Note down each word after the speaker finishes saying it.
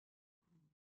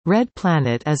Red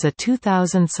Planet is a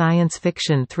 2000 science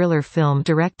fiction thriller film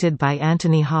directed by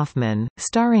Anthony Hoffman,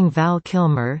 starring Val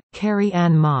Kilmer,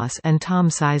 Carrie-Anne Moss and Tom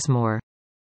Sizemore.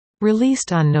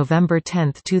 Released on November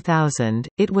 10, 2000,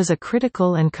 it was a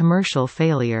critical and commercial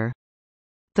failure.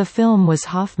 The film was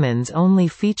Hoffman's only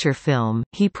feature film.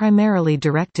 He primarily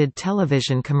directed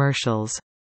television commercials.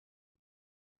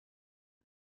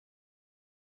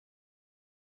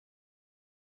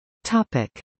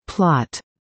 Topic: Plot.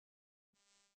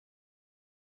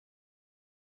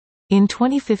 In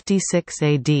 2056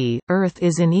 AD, Earth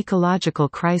is in ecological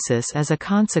crisis as a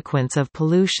consequence of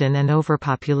pollution and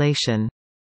overpopulation.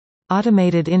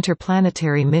 Automated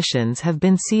interplanetary missions have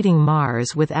been seeding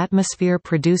Mars with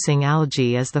atmosphere-producing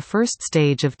algae as the first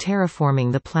stage of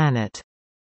terraforming the planet.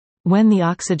 When the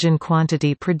oxygen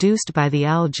quantity produced by the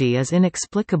algae is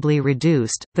inexplicably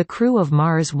reduced, the crew of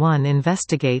Mars 1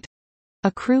 investigate. A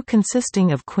crew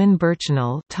consisting of Quinn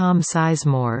Burchnall, Tom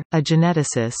Sizemore, a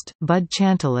geneticist, Bud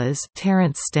Chantelas,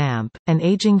 Terence Stamp, an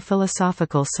aging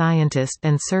philosophical scientist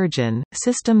and surgeon,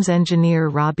 systems engineer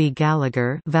Robbie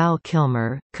Gallagher, Val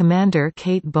Kilmer, commander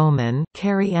Kate Bowman,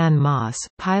 Carrie-Anne Moss,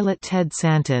 pilot Ted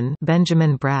Santon,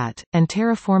 Benjamin Bratt, and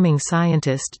terraforming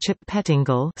scientist Chip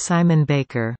Pettingill, Simon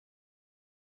Baker.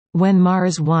 When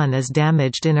Mars 1 is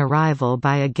damaged in arrival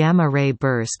by a gamma-ray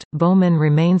burst, Bowman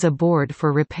remains aboard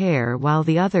for repair while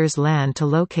the others land to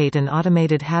locate an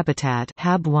automated habitat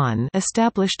HAB-1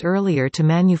 established earlier to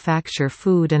manufacture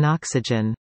food and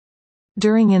oxygen.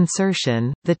 During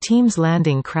insertion, the team's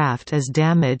landing craft is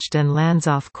damaged and lands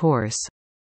off course.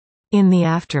 In the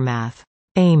aftermath,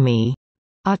 Amy,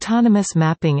 autonomous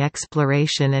mapping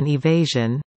exploration and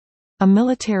evasion—a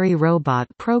military robot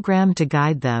programmed to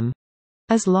guide them,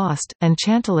 is lost, and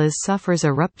Chantelas suffers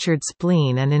a ruptured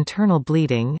spleen and internal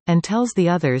bleeding, and tells the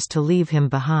others to leave him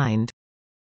behind.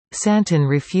 Santon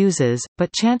refuses,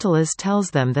 but Chantelas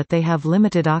tells them that they have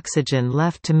limited oxygen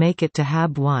left to make it to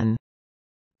HAB-1.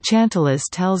 Chantelas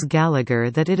tells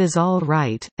Gallagher that it is all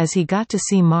right, as he got to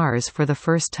see Mars for the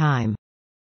first time.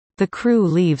 The crew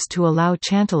leaves to allow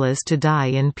Chantelas to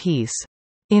die in peace.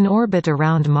 In orbit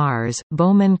around Mars,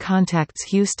 Bowman contacts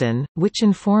Houston, which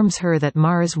informs her that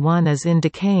Mars 1 is in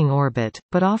decaying orbit,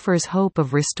 but offers hope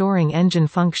of restoring engine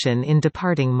function in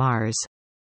departing Mars.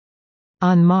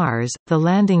 On Mars, the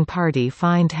landing party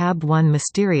find HAB-1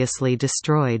 mysteriously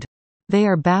destroyed. They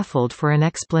are baffled for an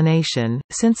explanation,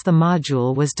 since the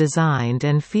module was designed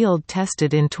and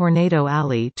field-tested in Tornado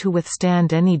Alley to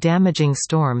withstand any damaging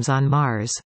storms on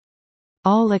Mars.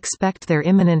 All expect their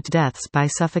imminent deaths by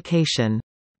suffocation.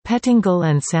 Pettingill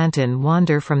and Santon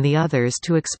wander from the others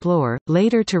to explore,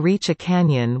 later to reach a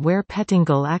canyon where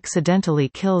Pettingill accidentally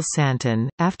kills Santon,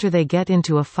 after they get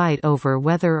into a fight over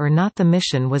whether or not the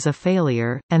mission was a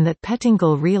failure, and that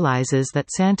Pettingill realizes that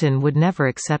Santon would never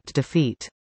accept defeat.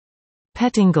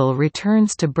 Pettingill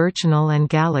returns to Burchnall and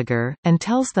Gallagher, and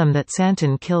tells them that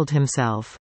Santon killed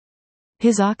himself.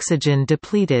 His oxygen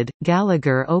depleted,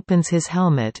 Gallagher opens his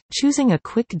helmet, choosing a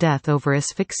quick death over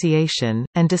asphyxiation,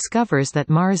 and discovers that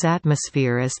Mars'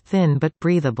 atmosphere is thin but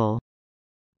breathable.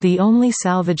 The only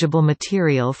salvageable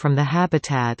material from the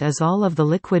habitat is all of the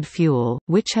liquid fuel,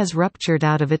 which has ruptured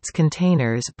out of its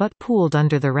containers but pooled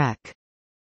under the wreck.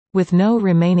 With no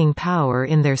remaining power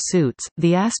in their suits,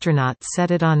 the astronauts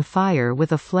set it on fire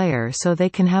with a flare so they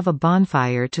can have a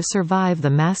bonfire to survive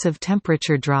the massive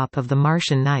temperature drop of the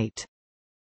Martian night.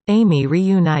 Amy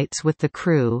reunites with the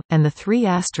crew, and the three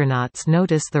astronauts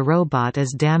notice the robot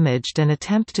is damaged and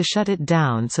attempt to shut it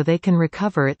down so they can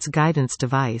recover its guidance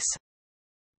device.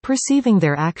 Perceiving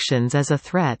their actions as a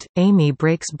threat, Amy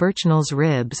breaks Burchnall's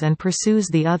ribs and pursues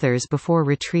the others before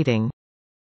retreating.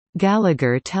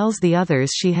 Gallagher tells the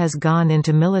others she has gone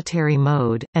into military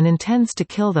mode, and intends to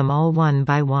kill them all one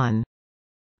by one.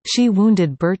 She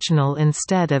wounded Burchnall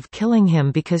instead of killing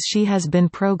him because she has been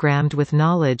programmed with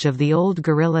knowledge of the old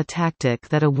guerrilla tactic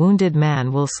that a wounded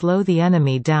man will slow the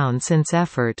enemy down since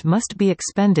effort must be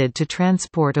expended to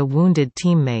transport a wounded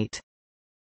teammate.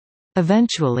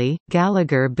 Eventually,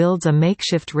 Gallagher builds a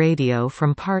makeshift radio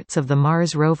from parts of the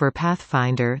Mars rover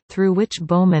Pathfinder, through which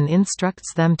Bowman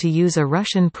instructs them to use a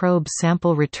Russian probe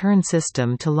sample return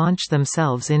system to launch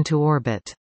themselves into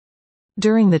orbit.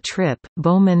 During the trip,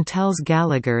 Bowman tells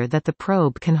Gallagher that the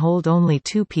probe can hold only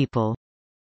 2 people.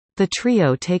 The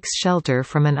trio takes shelter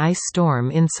from an ice storm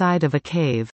inside of a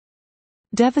cave.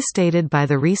 Devastated by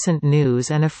the recent news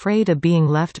and afraid of being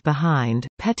left behind,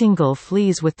 Pettingill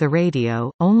flees with the radio,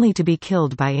 only to be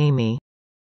killed by Amy.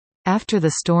 After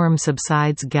the storm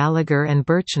subsides, Gallagher and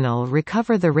Burchnall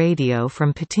recover the radio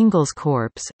from Pettingill's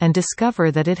corpse, and discover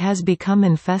that it has become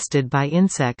infested by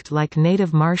insect-like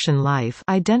native Martian life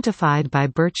identified by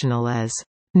Burchnall as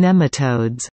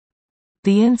Nematodes.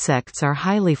 The insects are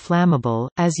highly flammable,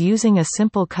 as using a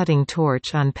simple cutting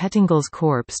torch on Pettingill's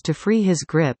corpse to free his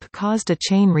grip caused a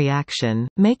chain reaction,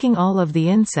 making all of the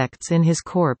insects in his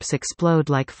corpse explode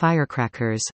like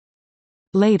firecrackers.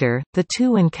 Later, the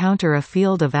two encounter a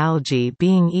field of algae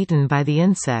being eaten by the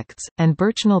insects, and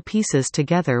Birchnell pieces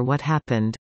together what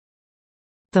happened.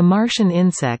 The Martian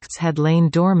insects had lain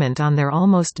dormant on their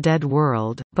almost dead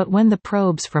world, but when the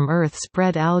probes from Earth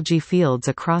spread algae fields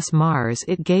across Mars,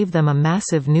 it gave them a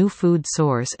massive new food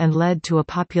source and led to a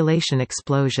population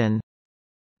explosion.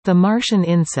 The Martian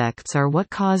insects are what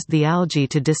caused the algae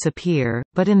to disappear,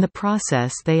 but in the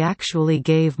process they actually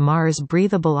gave Mars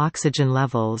breathable oxygen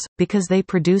levels, because they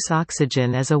produce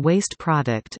oxygen as a waste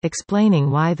product,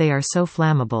 explaining why they are so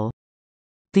flammable.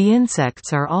 The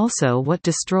insects are also what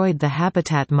destroyed the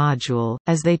habitat module,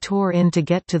 as they tore in to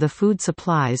get to the food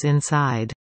supplies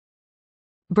inside.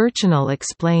 Birchnell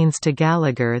explains to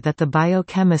Gallagher that the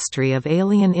biochemistry of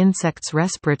alien insects'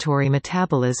 respiratory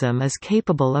metabolism is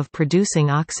capable of producing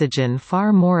oxygen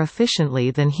far more efficiently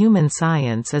than human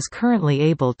science is currently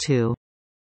able to.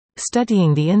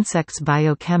 Studying the insect's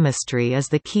biochemistry is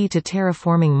the key to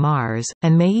terraforming Mars,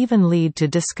 and may even lead to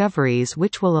discoveries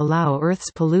which will allow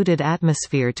Earth's polluted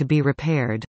atmosphere to be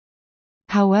repaired.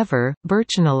 However,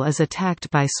 Birchnell is attacked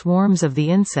by swarms of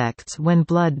the insects when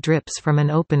blood drips from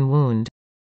an open wound.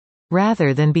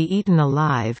 Rather than be eaten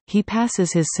alive, he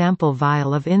passes his sample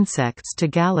vial of insects to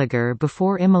Gallagher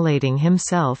before immolating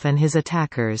himself and his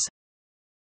attackers.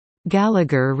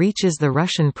 Gallagher reaches the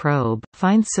Russian probe,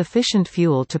 finds sufficient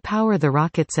fuel to power the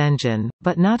rocket's engine,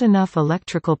 but not enough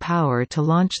electrical power to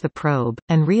launch the probe,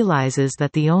 and realizes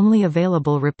that the only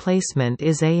available replacement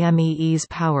is AMEE's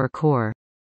power core.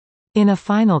 In a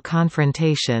final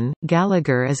confrontation,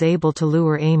 Gallagher is able to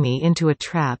lure Amy into a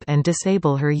trap and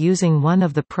disable her using one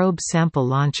of the probe's sample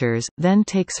launchers, then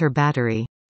takes her battery.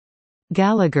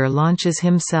 Gallagher launches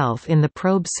himself in the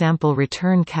probe's sample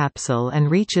return capsule and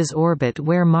reaches orbit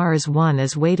where Mars 1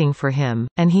 is waiting for him,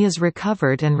 and he is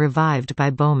recovered and revived by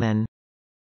Bowman.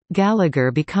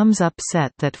 Gallagher becomes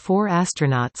upset that 4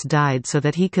 astronauts died so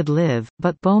that he could live,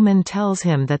 but Bowman tells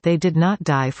him that they did not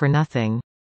die for nothing.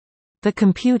 The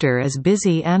computer is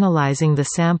busy analyzing the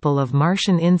sample of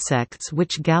Martian insects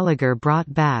which Gallagher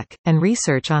brought back, and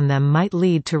research on them might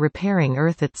lead to repairing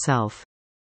Earth itself.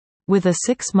 With a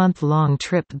 6-month-long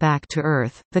trip back to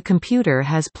Earth, the computer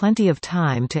has plenty of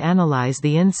time to analyze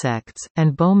the insects,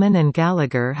 and Bowman and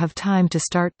Gallagher have time to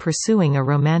start pursuing a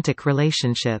romantic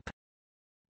relationship.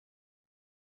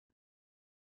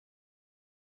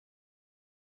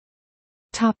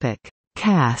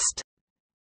 Cast.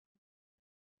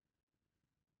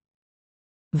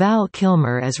 Val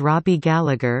Kilmer as Robbie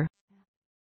Gallagher,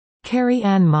 Carrie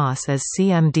Ann Moss as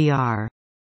CMDR,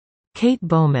 Kate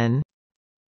Bowman,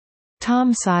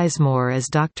 Tom Sizemore as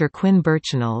Dr. Quinn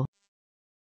Birchnell,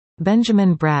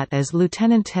 Benjamin Bratt as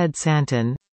Lieutenant Ted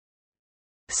Santon,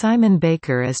 Simon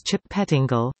Baker as Chip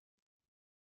Pettingill,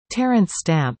 Terence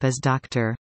Stamp as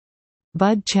Dr.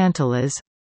 Bud Chantelas,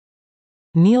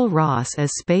 Neil Ross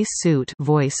as Space Suit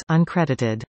voice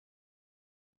uncredited.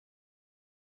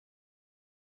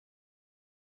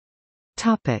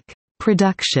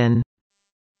 Production.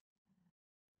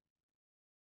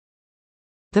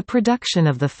 The production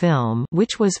of the film,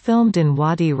 which was filmed in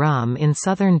Wadi Rum in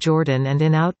southern Jordan and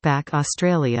in outback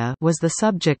Australia, was the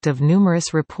subject of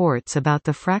numerous reports about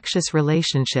the fractious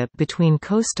relationship between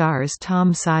co-stars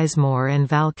Tom Sizemore and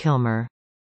Val Kilmer.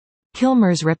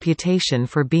 Kilmer's reputation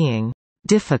for being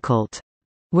difficult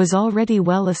was already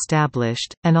well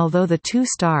established, and although the two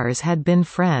stars had been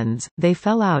friends, they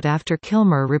fell out after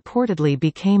Kilmer reportedly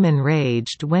became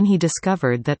enraged when he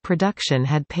discovered that production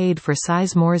had paid for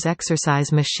Sizemore's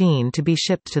exercise machine to be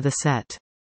shipped to the set.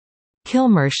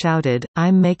 Kilmer shouted,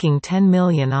 "I'm making $10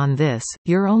 million on this,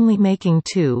 you're only making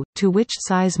 $2, to which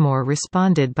Sizemore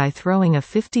responded by throwing a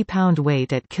 50-pound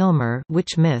weight at Kilmer,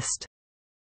 which missed.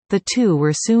 The two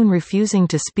were soon refusing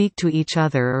to speak to each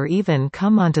other or even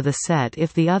come onto the set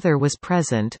if the other was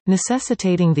present,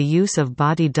 necessitating the use of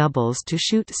body doubles to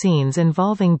shoot scenes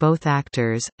involving both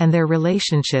actors, and their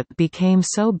relationship became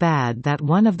so bad that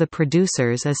one of the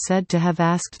producers is said to have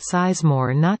asked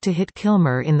Sizemore not to hit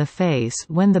Kilmer in the face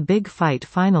when the big fight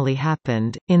finally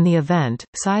happened. In the event,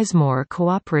 Sizemore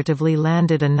cooperatively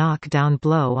landed a knockdown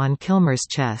blow on Kilmer's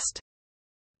chest.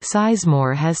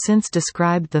 Sizemore has since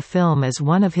described the film as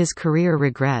one of his career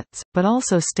regrets, but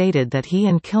also stated that he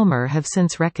and Kilmer have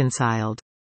since reconciled.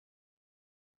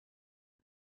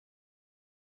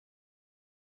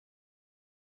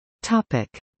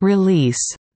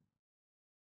 Release.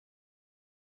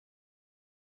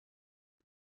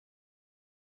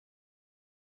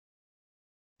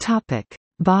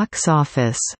 Box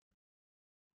office.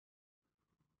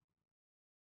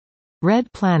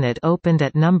 Red Planet opened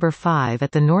at number 5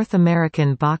 at the North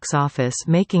American box office,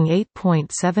 making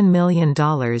 $8.7 million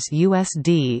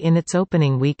USD in its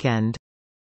opening weekend.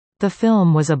 The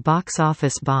film was a box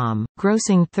office bomb,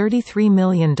 grossing $33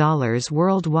 million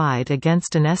worldwide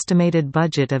against an estimated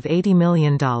budget of $80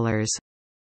 million.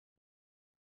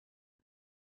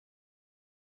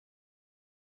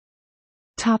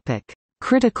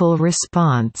 Critical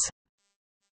response.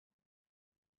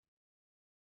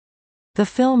 The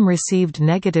film received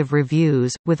negative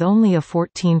reviews, with only a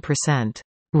 14%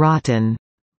 «rotten»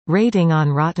 rating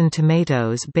on Rotten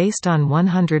Tomatoes based on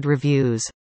 100 reviews.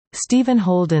 Stephen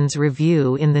Holden's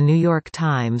review in The New York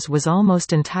Times was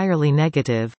almost entirely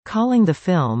negative, calling the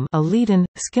film a leaden,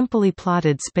 skimpily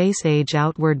plotted space-age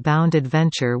outward-bound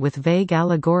adventure with vague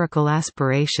allegorical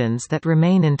aspirations that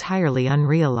remain entirely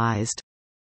unrealized.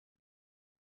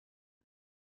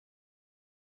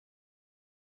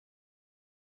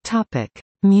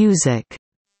 Music.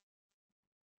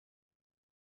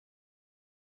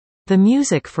 The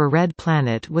music for Red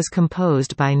Planet was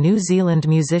composed by New Zealand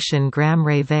musician Graham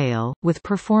Ray Vale, with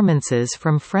performances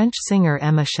from French singer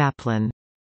Emma Chaplin.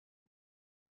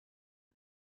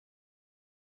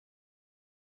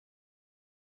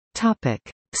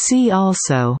 See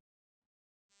also: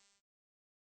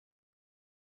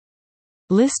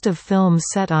 List of films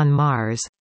set on Mars.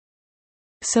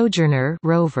 Sojourner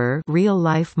rover,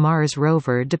 real-life Mars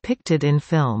rover depicted in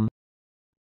film.